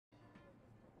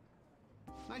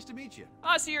Nice to meet you.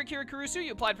 So you're Akira Kurusu.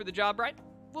 You applied for the job, right?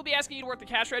 We'll be asking you to work the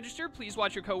cash register. Please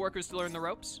watch your coworkers to learn the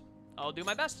ropes. I'll do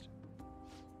my best.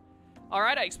 All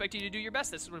right, I expect you to do your best.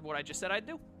 This is what I just said I'd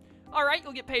do. All right,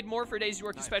 you'll get paid more for days you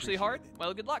work especially hard.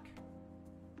 Well, good luck.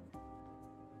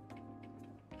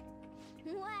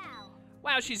 Wow.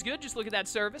 Wow, she's good. Just look at that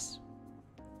service.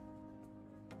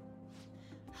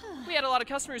 We had a lot of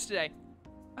customers today.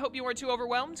 I hope you weren't too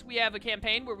overwhelmed. We have a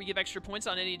campaign where we give extra points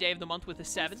on any day of the month with a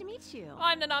 7. Nice to meet you.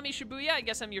 I'm Nanami Shibuya. I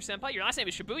guess I'm your senpai. Your last name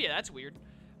is Shibuya. That's weird.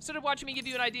 So did watching me give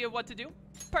you an idea of what to do?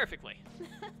 Perfectly.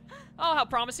 Oh, how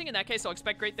promising. In that case, I'll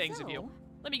expect great things of you.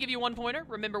 Let me give you one pointer.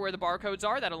 Remember where the barcodes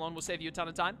are. That alone will save you a ton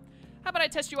of time. How about I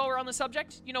test you while we're on the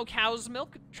subject? You know cow's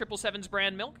milk? 777's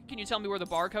brand milk? Can you tell me where the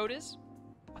barcode is?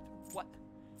 What?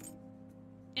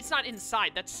 It's not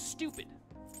inside. That's stupid.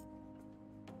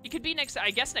 It could be next,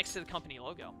 I guess, next to the company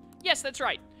logo. Yes, that's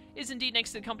right. It is indeed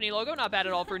next to the company logo. Not bad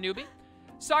at all for a newbie.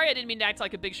 Sorry, I didn't mean to act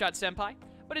like a big shot senpai,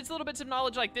 but it's little bits of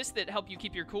knowledge like this that help you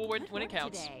keep your cool when it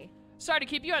counts. Today. Sorry to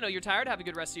keep you. I know you're tired. Have a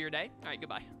good rest of your day. All right,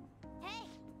 goodbye. Hey.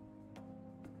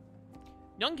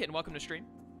 Youngkin, welcome to stream.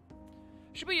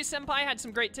 Shibuya senpai had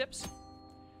some great tips.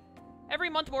 Every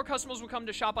month, more customers will come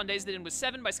to shop on days that end with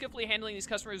 7. By skillfully handling these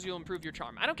customers, you'll improve your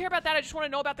charm. I don't care about that. I just want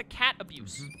to know about the cat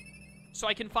abuse. So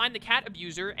I can find the cat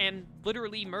abuser and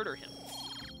literally murder him.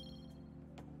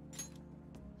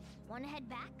 Wanna head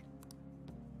back?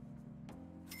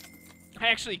 I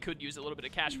actually could use a little bit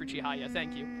of cash for Chihaya,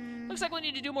 thank you. Looks like we'll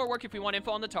need to do more work if we want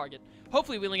info on the target.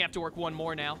 Hopefully we only have to work one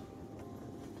more now.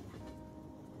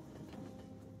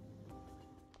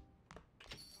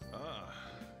 Ah,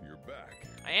 you're back.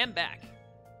 I am back.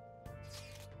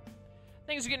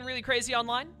 Things are getting really crazy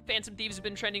online. Phantom Thieves have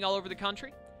been trending all over the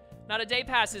country. Not a day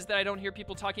passes that I don't hear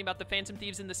people talking about the Phantom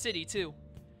Thieves in the city, too.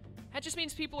 That just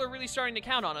means people are really starting to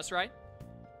count on us, right?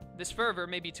 This fervor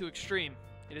may be too extreme.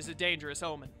 It is a dangerous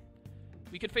omen.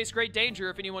 We could face great danger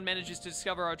if anyone manages to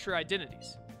discover our true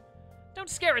identities. Don't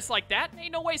scare us like that.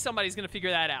 Ain't no way somebody's gonna figure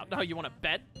that out. Oh, you wanna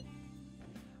bet?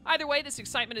 Either way, this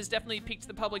excitement has definitely piqued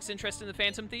the public's interest in the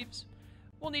Phantom Thieves.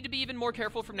 We'll need to be even more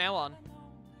careful from now on.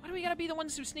 Why do we gotta be the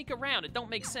ones who sneak around? It don't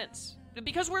make sense.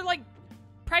 Because we're, like,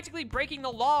 practically breaking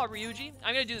the law, Ryuji.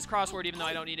 I'm gonna do this crossword even though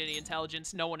I don't need any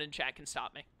intelligence. No one in chat can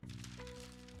stop me.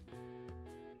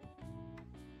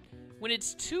 When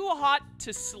it's too hot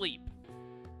to sleep.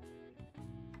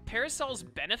 Parasol's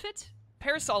benefit?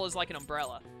 Parasol is like an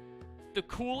umbrella. The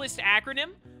coolest acronym?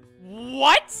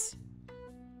 What?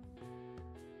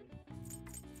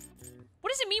 What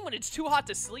does it mean when it's too hot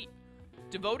to sleep?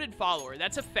 Devoted follower.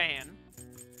 That's a fan.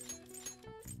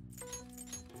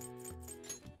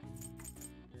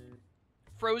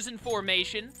 Frozen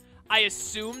formation. I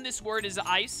assume this word is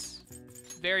ice.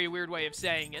 Very weird way of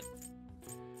saying it.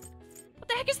 What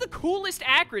the heck is the coolest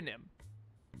acronym?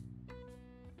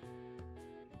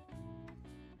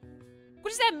 What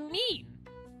does that mean?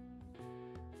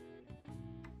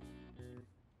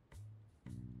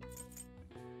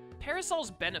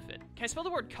 Parasol's benefit. Can I spell the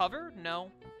word cover?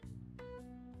 No.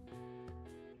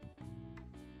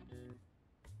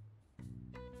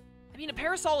 I mean, a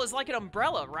parasol is like an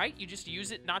umbrella, right? You just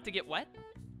use it not to get wet?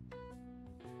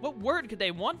 What word could they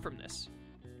want from this?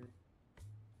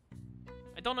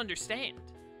 I don't understand.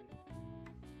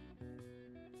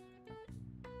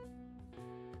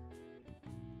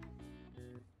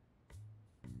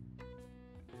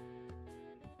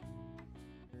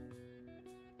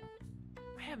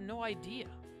 I have no idea.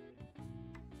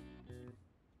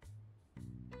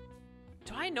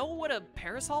 Do I know what a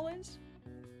parasol is?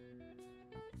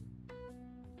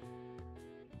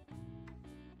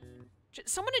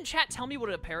 Someone in chat tell me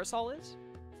what a parasol is?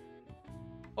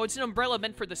 Oh, it's an umbrella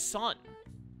meant for the sun.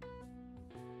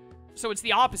 So it's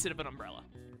the opposite of an umbrella.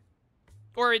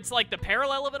 Or it's like the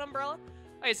parallel of an umbrella?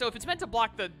 Okay, so if it's meant to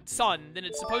block the sun, then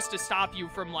it's supposed to stop you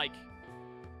from, like,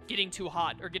 getting too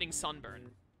hot or getting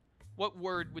sunburned. What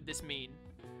word would this mean?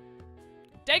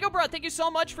 Dago, bro, thank you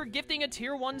so much for gifting a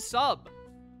tier 1 sub.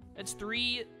 That's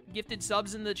 3 gifted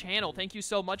subs in the channel. Thank you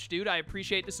so much, dude. I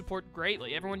appreciate the support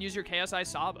greatly. Everyone use your KSI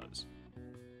Sabos.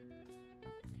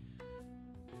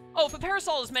 Oh, if a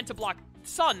parasol is meant to block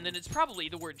sun, then it's probably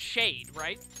the word shade,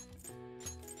 right?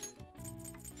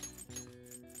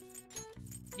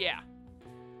 Yeah.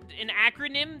 An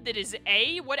acronym that is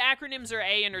A? What acronyms are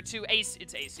A and are 2?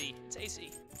 It's AC. It's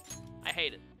AC. I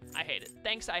hate it. I hate it.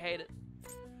 Thanks, I hate it.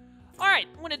 Alright,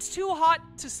 when it's too hot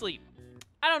to sleep.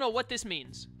 I don't know what this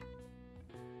means.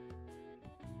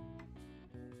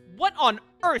 What on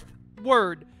earth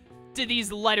word do these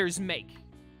letters make?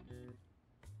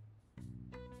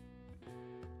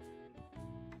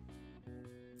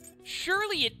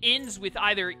 surely it ends with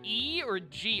either E or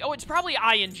G. Oh, it's probably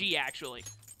ING, actually.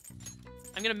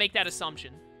 I'm gonna make that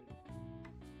assumption.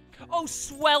 Oh,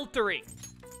 sweltering.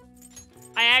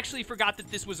 I actually forgot that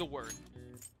this was a word.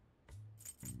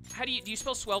 How do you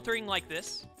spell sweltering like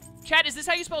this? Chat, is this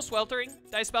how you spell sweltering?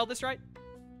 Did I spell this right?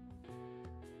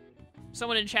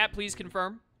 Someone in chat, please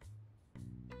confirm.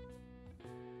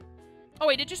 Oh,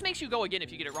 wait, it just makes you go again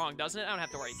if you get it wrong, doesn't it? I don't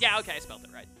have to worry. Yeah, okay, I spelled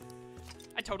it right.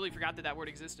 I totally forgot that that word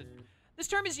existed. This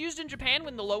term is used in Japan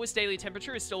when the lowest daily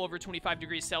temperature is still over 25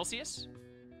 degrees Celsius.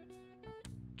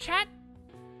 Chat,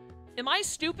 am I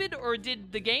stupid or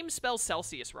did the game spell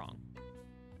Celsius wrong?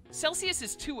 Celsius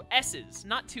is 2 S's,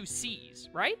 not 2 C's,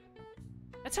 right?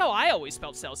 That's how I always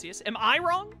spelled Celsius. Am I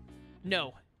wrong?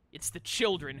 No, it's the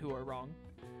children who are wrong.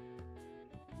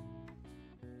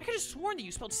 I could have sworn that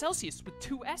you spelled Celsius with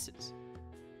 2 S's.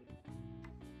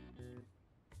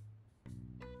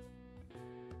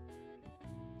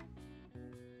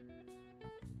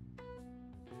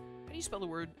 How do you spell the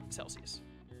word Celsius?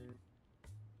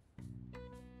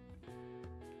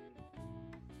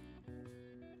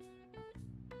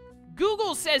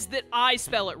 Google says that I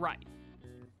spell it right.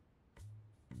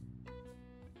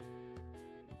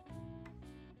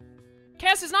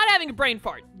 Cass is not having a brain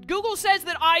fart. Google says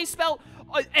that I spell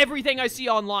everything I see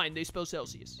online. They spell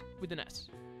Celsius with an S.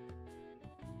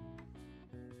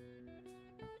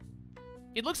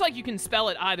 It looks like you can spell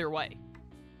it either way.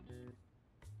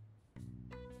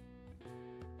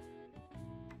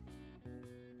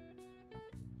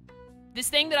 This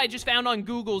thing that I just found on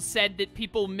Google said that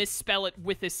people misspell it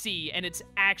with a C, and it's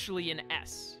actually an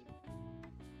S.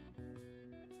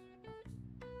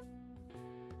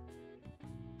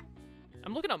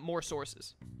 I'm looking up more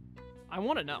sources. I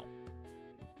want to know.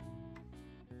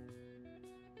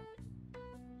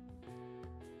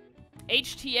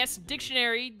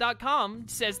 HTSdictionary.com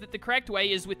says that the correct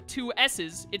way is with 2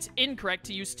 S's. It's incorrect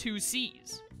to use 2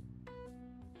 C's.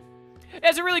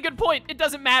 That's a really good point. It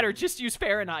doesn't matter. Just use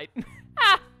Fahrenheit.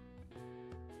 Ah!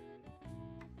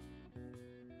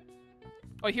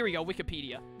 Oh, here we go.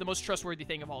 Wikipedia. The most trustworthy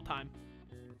thing of all time.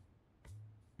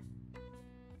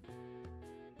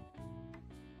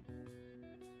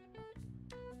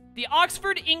 The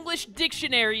Oxford English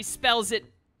Dictionary spells it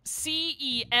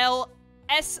C-E-L-S-I-U-S.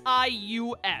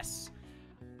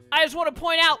 I just want to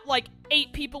point out, like,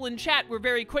 8 people in chat were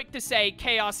very quick to say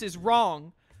chaos is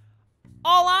wrong.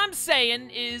 All I'm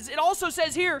saying is, it also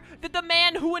says here that the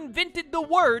man who invented the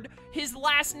word, his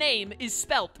last name is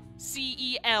spelt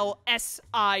C-E-L-S-I-U-S.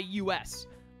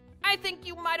 I think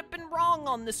you might have been wrong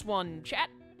on this one, chat.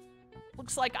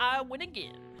 Looks like I win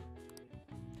again.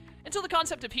 Until the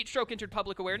concept of heat stroke entered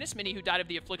public awareness, many who died of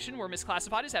the affliction were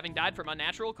misclassified as having died from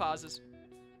unnatural causes.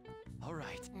 All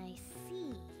right. I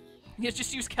see. You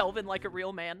just use Kelvin like a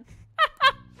real man.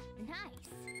 Nice.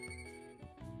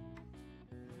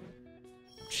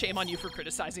 Shame on you for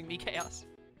criticizing me, Chaos.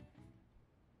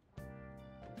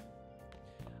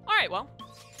 Alright, well.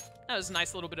 That was a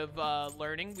nice little bit of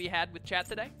learning we had with chat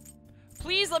today.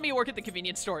 Please let me work at the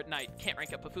convenience store at night. Can't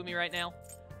rank up Hifumi right now.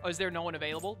 Oh, is there no one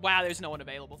available? Wow, there's no one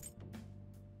available.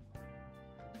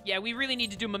 Yeah, we really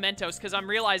need to do mementos, because I'm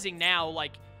realizing now,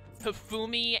 like,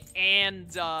 Hifumi and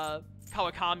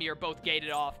Kawakami are both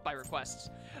gated off by requests.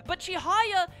 But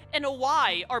Chihaya and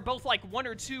Owai are both, like, 1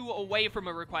 or 2 away from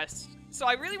a request. So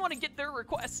I really want to get their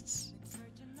requests.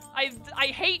 I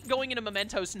hate going into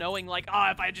mementos knowing, like, oh,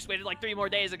 if I just waited, like, 3 more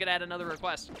days, I could add another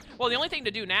request. Well, the only thing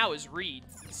to do now is read.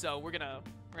 So we're gonna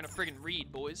friggin'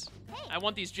 read, boys. I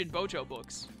want these Jinbojo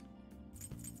books.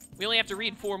 We only have to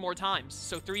read 4 more times,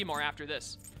 so 3 more after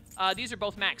this. These are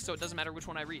both max, so it doesn't matter which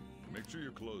one I read. Make sure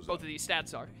your clothes Both of these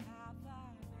stats are.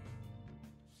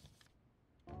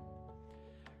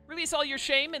 Release all your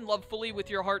shame and love fully with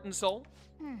your heart and soul.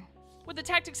 Would the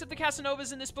tactics of the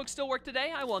Casanovas in this book still work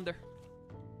today? I wonder.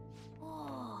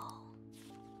 Whoa.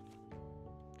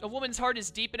 A woman's heart is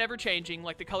deep and ever-changing,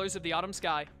 like the colors of the autumn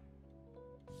sky.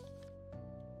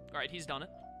 Alright, he's done it.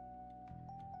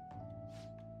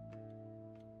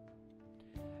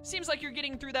 Seems like you're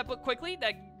getting through that book quickly.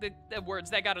 The words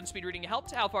that got on speed reading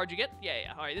helped. How far'd you get?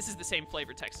 Yeah. Alright, this is the same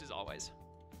flavor text as always.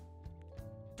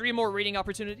 3 more reading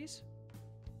opportunities.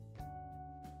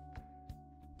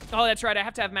 Oh, that's right. I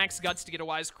have to have max guts to get a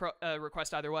wise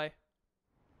request either way.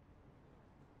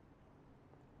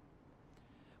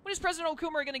 When is President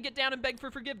Okuma going to get down and beg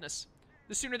for forgiveness?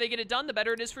 The sooner they get it done, the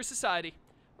better it is for society.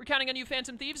 We're counting on you,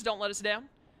 Phantom Thieves. Don't let us down.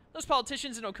 Those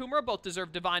politicians and Okuma both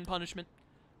deserve divine punishment.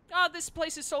 Ah, this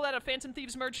place is sold out of Phantom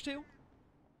Thieves merch, too.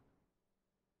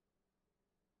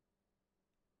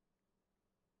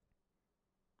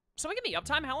 Someone give me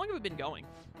uptime? How long have we been going?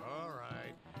 All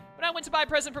right. When I went to buy a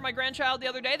present for my grandchild the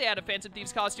other day, they had a Phantom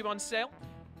Thieves costume on sale.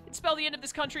 It'd spell the end of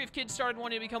this country if kids started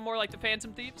wanting to become more like the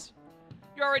Phantom Thieves.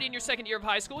 You're already in your second year of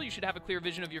high school. You should have a clear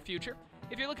vision of your future.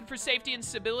 If you're looking for safety and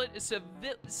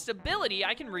stability,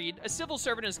 I can read. A civil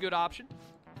servant is a good option.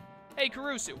 Hey,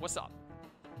 Karusu, what's up?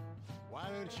 Why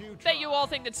don't you try? Bet you all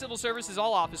think that civil service is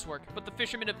all office work, but the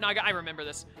fishermen of I remember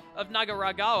this, of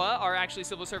Nagaragawa are actually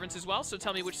civil servants as well, so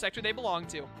tell me which sector they belong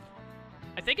to.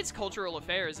 I think it's cultural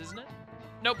affairs, isn't it?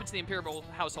 Nope, it's the imperial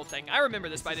household thing. I remember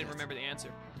this, but I didn't remember the answer.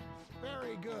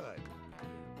 Very good.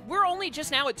 We're only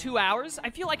just now at 2 hours. I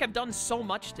feel like I've done so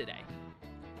much today.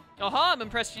 I'm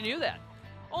impressed you knew that.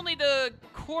 Only the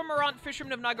cormorant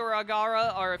fishermen of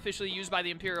Nagaragara are officially used by the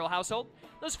imperial household.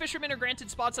 Those fishermen are granted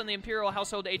spots on the Imperial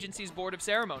Household Agency's Board of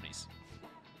Ceremonies.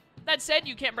 That said,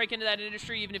 you can't break into that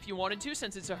industry even if you wanted to,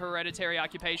 since it's a hereditary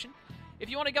occupation. If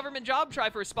you want a government job,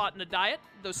 try for a spot in the Diet,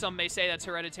 though some may say that's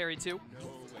hereditary too.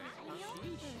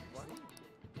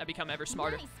 I become ever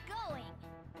smarter. Nice going.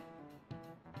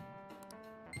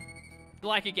 The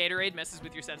lack of Gatorade messes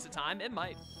with your sense of time. It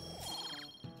might.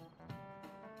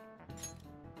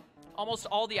 Almost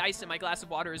all the ice in my glass of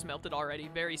water is melted already.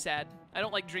 Very sad. I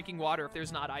don't like drinking water if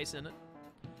there's not ice in it.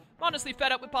 I'm honestly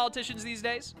fed up with politicians these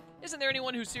days. Isn't there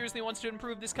anyone who seriously wants to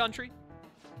improve this country?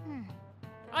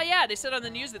 Oh yeah, they said on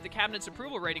the news that the cabinet's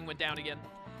approval rating went down again.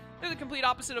 They're the complete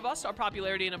opposite of us. Our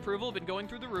popularity and approval have been going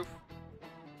through the roof.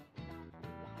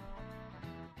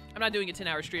 I'm not doing a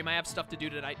 10-hour stream. I have stuff to do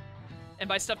tonight. And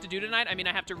by stuff to do tonight, I mean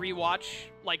I have to rewatch,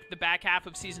 like, the back half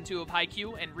of Season 2 of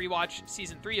Haikyuu and rewatch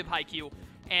Season 3 of Haikyuu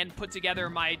and put together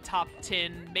my top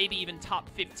 10, maybe even top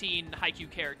 15 Haikyuu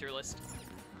character list.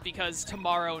 Because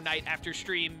tomorrow night after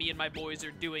stream, me and my boys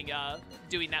are doing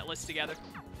that list together.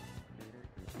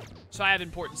 So I have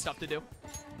important stuff to do.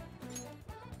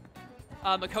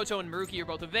 Makoto and Maruki are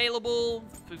both available.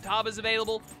 Futaba's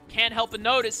available. Can't help but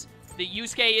notice that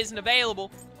Yusuke isn't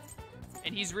available.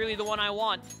 And he's really the one I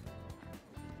want.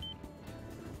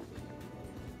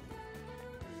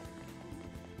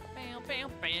 Bam,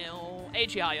 bam, bam. Hey,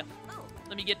 Chihaya.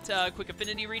 Let me get a quick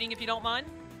affinity reading if you don't mind.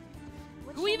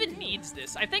 Who even needs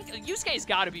this? I think Yusuke's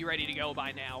got to be ready to go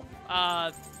by now.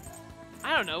 I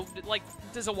don't know. Like,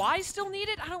 does a Y still need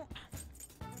it? I don't...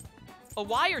 A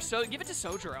Y or so? Give it to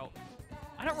Sojiro.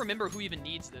 I don't remember who even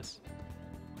needs this.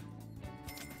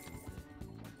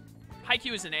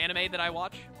 Haikyuu is an anime that I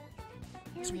watch.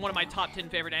 It's one of my top 10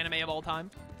 favorite anime of all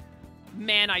time.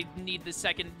 Man, I need the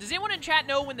second... Does anyone in chat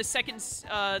know when the second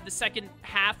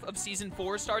half of Season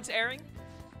 4 starts airing?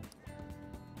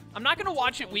 I'm not going to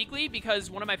watch it weekly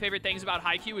because one of my favorite things about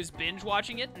Haikyuu is binge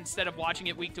watching it instead of watching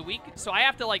it week to week. So I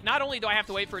have to, like, not only do I have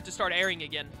to wait for it to start airing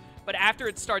again, but after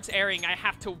it starts airing, I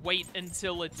have to wait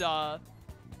until it,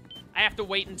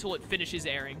 finishes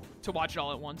airing to watch it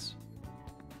all at once.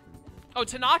 Oh,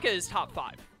 Tanaka is top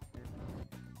 5.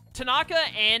 Tanaka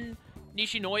and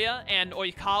Nishinoya and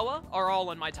Oikawa are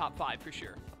all in my top 5 for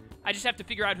sure. I just have to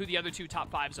figure out who the other 2 top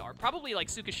 5s are. Probably, like,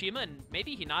 Tsukashima and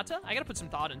maybe Hinata? I gotta put some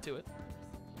thought into it.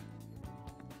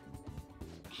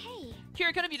 Hey.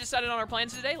 Kirikun, have you decided on our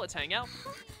plans today? Let's hang out.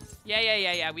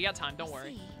 Yeah. We got time. Don't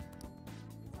worry.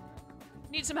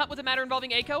 Need some help with a matter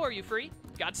involving Eiko? Are you free?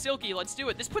 Got Silky. Let's do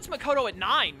it. This puts Makoto at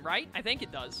 9, right? I think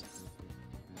it does.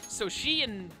 So she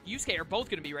and Yusuke are both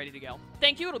going to be ready to go.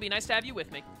 Thank you. It'll be nice to have you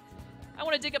with me. I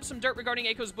want to dig up some dirt regarding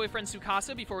Eiko's boyfriend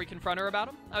Tsukasa before we confront her about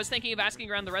him. I was thinking of asking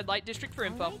around the red light district for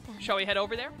info. Shall we head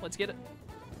over there? Let's get it.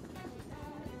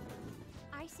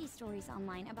 I see stories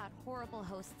online about horrible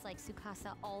hosts like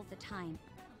Tsukasa all the time.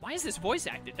 Why is this voice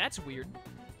acted? That's weird.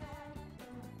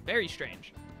 Very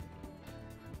strange.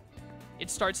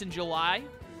 It starts in July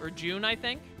or June, I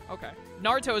think. Okay.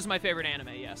 Naruto is my favorite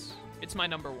anime, yes. It's my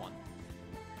number 1.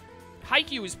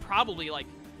 Haikyuu is probably, like...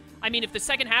 I mean, if the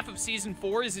second half of Season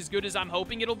 4 is as good as I'm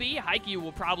hoping it'll be, Haikyuu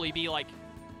will probably be, like,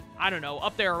 I don't know,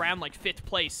 up there around, like, 5th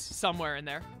place, somewhere in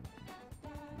there.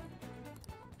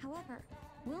 However,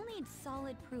 we'll need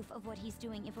solid proof of what he's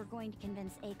doing if we're going to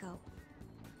convince Eiko.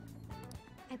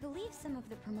 I believe some of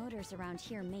the promoters around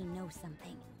here may know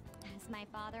something. As my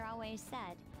father always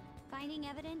said, finding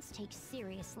evidence takes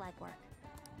serious legwork.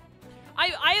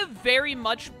 I have very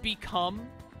much become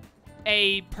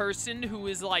a person who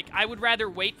is like, I would rather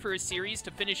wait for a series to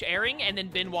finish airing and then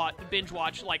binge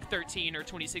watch like 13 or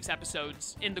 26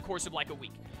 episodes in the course of like a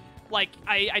week. Like,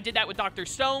 I did that with Dr.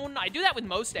 Stone. I do that with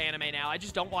most anime now. I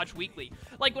just don't watch weekly.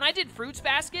 Like, when I did Fruits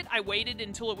Basket, I waited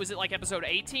until it was at like episode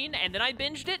 18 and then I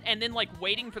binged it, and then like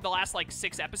waiting for the last like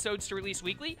 6 episodes to release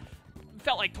weekly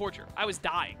felt like torture. I was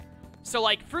dying. So,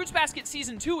 like, Fruits Basket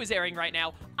Season 2 is airing right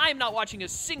now. I'm not watching a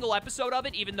single episode of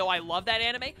it, even though I love that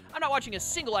anime. I'm not watching a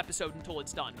single episode until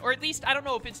it's done. Or at least, I don't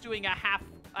know if it's doing a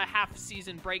a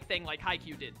half-season break thing like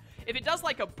Haikyuu did. If it does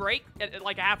like a break at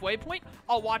like a halfway point,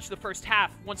 I'll watch the first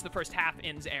half once the first half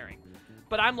ends airing.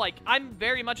 But I'm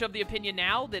very much of the opinion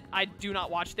now that I do not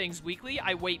watch things weekly.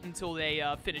 I wait until they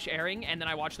finish airing, and then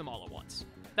I watch them all at once.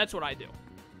 That's what I do.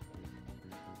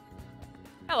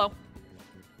 Hello.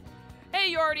 Hey,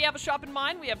 you already have a shop in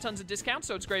mind? We have tons of discounts,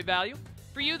 so it's great value.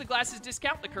 For you, the glasses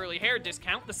discount, the curly hair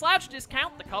discount, the slouch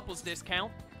discount, the couples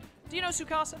discount. Do you know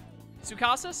Tsukasa?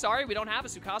 Tsukasa? Sorry, we don't have a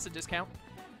Tsukasa discount.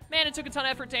 Man, it took a ton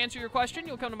of effort to answer your question.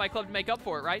 You'll come to my club to make up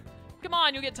for it, right? Come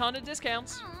on, you'll get a ton of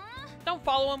discounts. Don't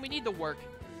follow him, we need the work.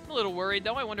 I'm a little worried,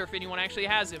 though. I wonder if anyone actually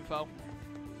has info.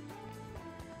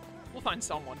 We'll find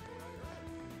someone.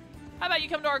 How about you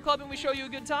come to our club and we show you a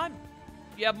good time?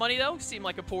 You have money, though? You seem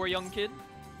like a poor young kid.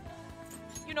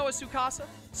 You know a Tsukasa?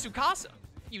 Tsukasa?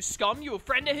 You scum? You a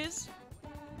friend of his?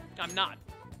 I'm not.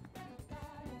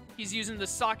 He's using the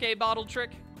sake bottle trick.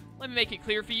 Let me make it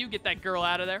clear for you. Get that girl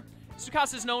out of there.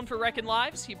 Tsukasa's known for wrecking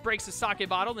lives. He breaks a sake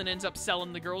bottle, then ends up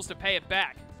selling the girls to pay it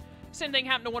back. Same thing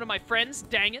happened to one of my friends.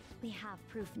 Dang it. We have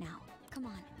proof now. Come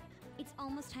on. It's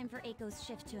almost time for Eiko's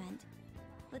shift to end.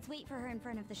 Let's wait for her in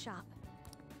front of the shop.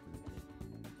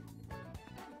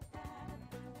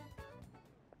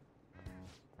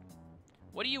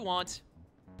 What do you want?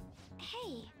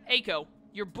 Hey. Eiko,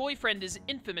 your boyfriend is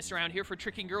infamous around here for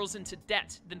tricking girls into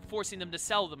debt, then forcing them to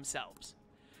sell themselves.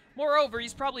 Moreover,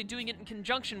 he's probably doing it in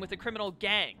conjunction with a criminal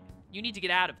gang. You need to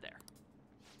get out of there.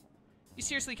 You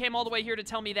seriously came all the way here to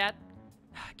tell me that?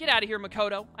 Get out of here,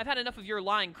 Makoto. I've had enough of your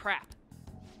lying crap.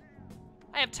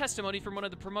 I have testimony from one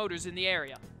of the promoters in the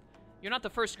area. You're not the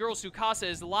first girl Tsukasa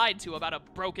has lied to about a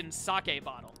broken sake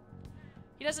bottle.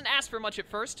 He doesn't ask for much at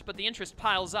first, but the interest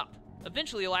piles up.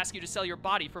 Eventually, he'll ask you to sell your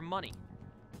body for money.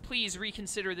 Please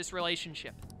reconsider this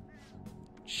relationship.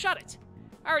 Shut it!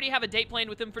 I already have a date planned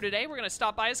with him for today. We're gonna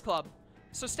stop by his club.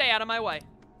 So stay out of my way.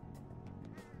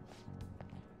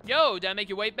 Yo, did I make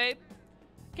you wait, babe?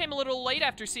 Came a little late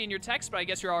after seeing your text, but I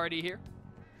guess you're already here.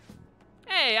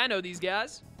 Hey, I know these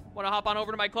guys. Wanna hop on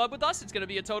over to my club with us? It's gonna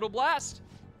be a total blast.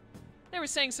 They were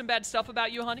saying some bad stuff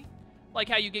about you, honey. Like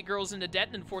how you get girls into debt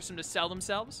and force them to sell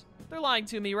themselves. They're lying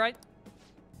to me, right?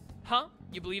 Huh?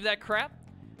 You believe that crap?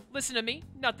 Listen to me.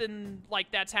 Nothing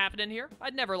like that's happening here.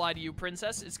 I'd never lie to you,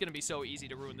 princess. It's gonna be so easy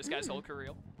to ruin this guy's whole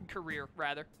career.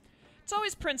 It's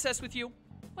always princess with you.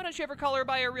 Why don't you ever call her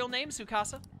by her real name,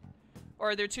 Tsukasa? Or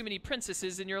are there too many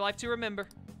princesses in your life to remember?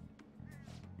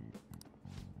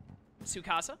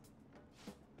 Tsukasa?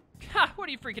 Ha! What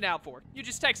are you freaking out for? You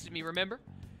just texted me, remember?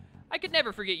 I could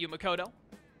never forget you, Makoto.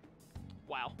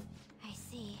 Wow. I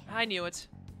see. I knew it.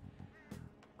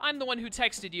 I'm the one who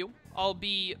texted you. I'll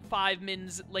be 5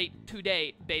 mins late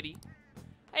today, baby.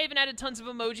 I even added tons of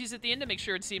emojis at the end to make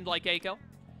sure it seemed like Eiko.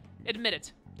 Admit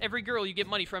it. Every girl you get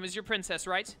money from is your princess,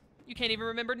 right? You can't even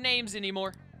remember names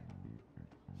anymore.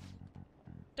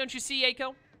 Don't you see,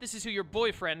 Eiko? This is who your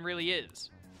boyfriend really is.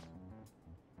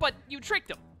 But you tricked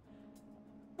him.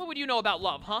 What would you know about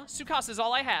love, huh? Tsukasa's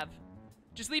all I have.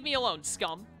 Just leave me alone,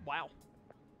 scum. Wow.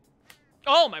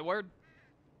 Oh, my word.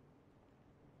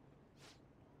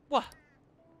 What?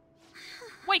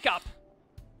 Wake up!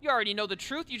 You already know the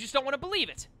truth, you just don't want to believe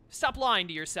it. Stop lying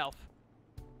to yourself.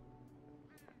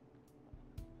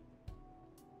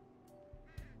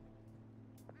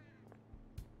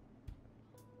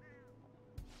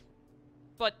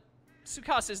 But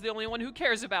Tsukasa is the only one who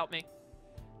cares about me.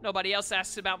 Nobody else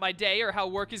asks about my day or how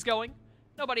work is going.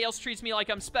 Nobody else treats me like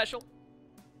I'm special.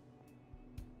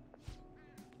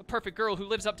 A perfect girl who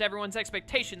lives up to everyone's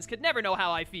expectations could never know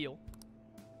how I feel.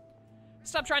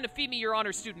 Stop trying to feed me your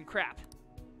honor student crap.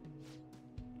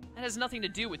 That has nothing to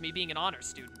do with me being an honor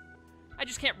student. I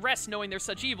just can't rest knowing there's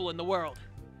such evil in the world.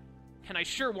 And I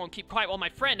sure won't keep quiet while my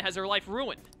friend has her life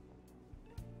ruined.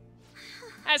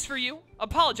 As for you,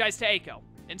 apologize to Eiko,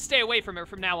 and stay away from her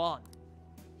from now on.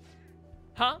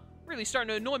 Huh? Really starting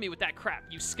to annoy me with that crap,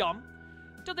 you scum.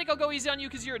 Don't think I'll go easy on you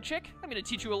because you're a chick? I'm gonna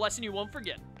teach you a lesson you won't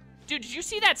forget. Dude, did you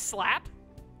see that slap?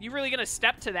 You really gonna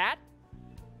step to that?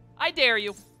 I dare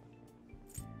you.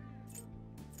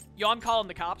 Yo, I'm calling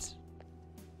the cops.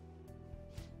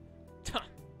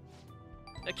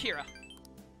 Akira.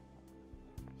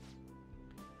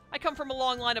 I come from a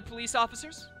long line of police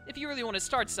officers. If you really want to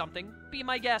start something, be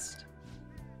my guest.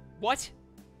 What?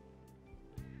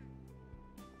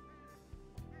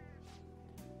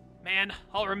 Man,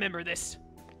 I'll remember this.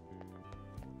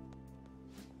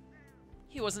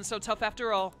 He wasn't so tough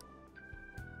after all.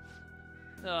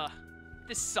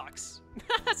 This sucks.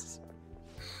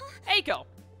 Eiko!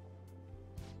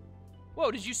 Whoa,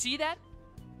 did you see that?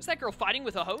 Was that girl fighting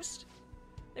with a host?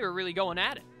 They were really going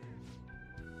at it.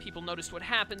 People noticed what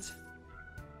happened.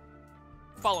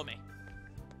 Follow me.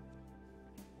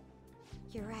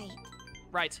 You're right.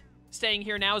 Right. Staying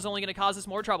here now is only going to cause us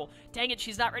more trouble. Dang it,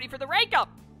 she's not ready for the rank up.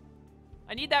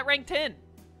 I need that rank 10.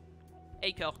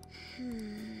 Eiko.